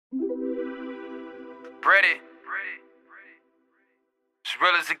Ready? As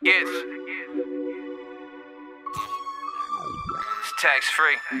real as it gets. It's tax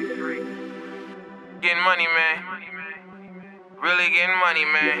free. Getting money, man. Really getting money,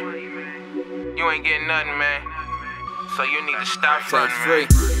 man. You ain't getting nothing, man. So you need to stop fronting, man.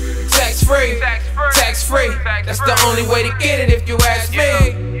 Tax free, tax free. That's the only way to get it if you ask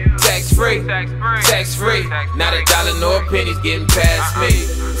me. Tax free, tax free. Not a dollar nor pennies getting past me.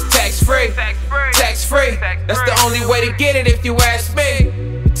 Tax free, tax free. That's the only way to get it if you ask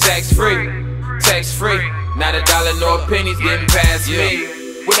me. Tax free, tax free. Not a dollar nor pennies getting past me.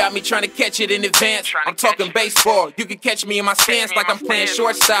 Without me trying to catch it in advance, I'm talking baseball. You can catch me in my stance like I'm playing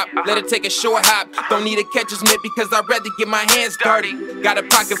shortstop. Let it take a short hop. Don't need a catcher's mitt because I'd rather get my hands dirty. Got a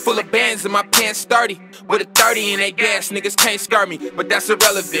pocket full of bands and my pants sturdy. With a 30 in that gas, niggas can't scar me, but that's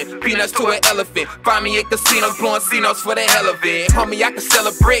irrelevant. Peanuts to an elephant. Find me at casinos blowing C-notes for the hell of it. Homie, I can sell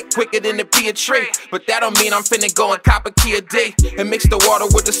a brick quicker than the P a tree, but that don't mean I'm finna go and cop a key a day and mix the water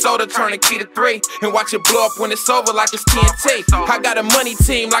with the soda, turn a key to 3 and watch it blow up when it's over like it's TNT. I got a money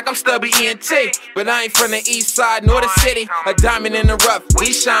team like I'm Stubby ENT, but I ain't from the east side nor the city. A diamond in the rough,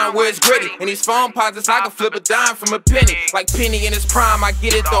 we shine where it's gritty. And these phone posits, I can flip a dime from a penny. Like Penny in his prime, I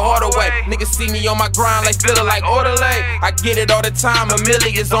get it the harder way. Niggas see me on my grind like feeling like orderly. I get it all the time, a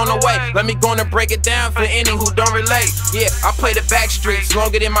million is on the way. Let me go and break it down for any who don't relate. Yeah, I play the back streets,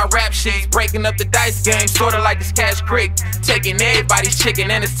 longer than my rap sheets. Breaking up the dice game, sorta like this Cash Creek. Taking everybody's chicken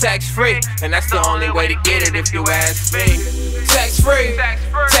and it's tax free, and that's the only way to get it if you ask me. Tax free,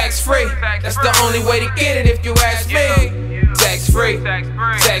 tax free. That's the only way to get it if you ask me. Tax free,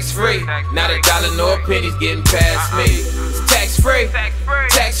 tax free. Not a dollar nor pennies getting past me. Tax free,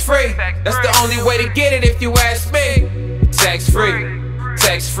 tax free. That's the only way to get it if you ask me. Tax free,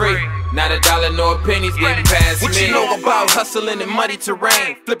 tax free. Not a dollar nor pennies getting past me. What you know about hustling in muddy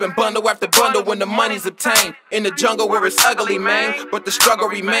terrain? Flipping bundle after bundle when the money's obtained. In the jungle where it's ugly, man, but the struggle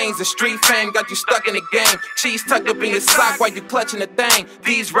remains. The street fame got you stuck in the game. Cheese tucked up in your sock while you clutching the thing.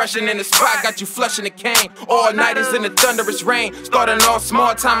 These rushing in the spot got you flushing the cane. All nighters in the thunderous rain. Starting off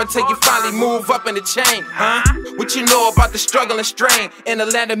small time until you finally move up in the chain. Huh? What you know about the struggle and strain? In the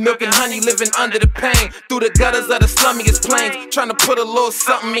land of milk and honey, living under the pain. Through the gutters of the slummiest plains. Trying to put a little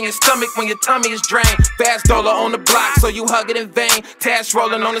something in your stomach when your tummy is drained. Fast dollar on the block, so you hug it in vain. Task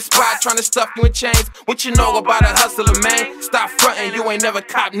rolling on the spot, trying to stuff you in chains. What you know about a hustler, man? Stop frontin', you ain't never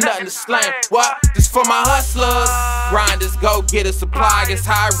cop nothing to slang. What? This for my hustlers. Grinders, go get a supply. It's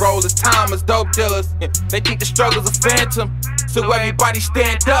high rollers, timers, dope dealers. They think the struggle's a phantom, so everybody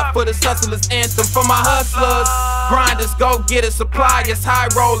stand up for this hustler's anthem. For my hustlers. Grinders, go get a supply. It's high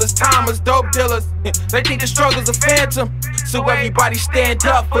rollers, timers, dope dealers. They think the struggle's a phantom, so everybody stand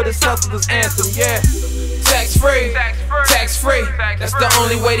up for this hustler's anthem, yeah. Tax free, tax free. That's the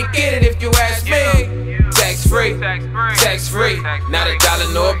only way to get it if you ask me. Tax free, tax free. Not a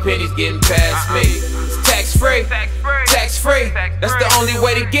dollar nor pennies getting past me. Tax free, tax free. That's the only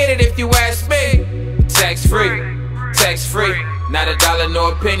way to get it if you ask me. Tax free, tax free. Not a dollar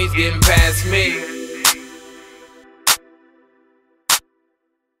nor pennies getting past me.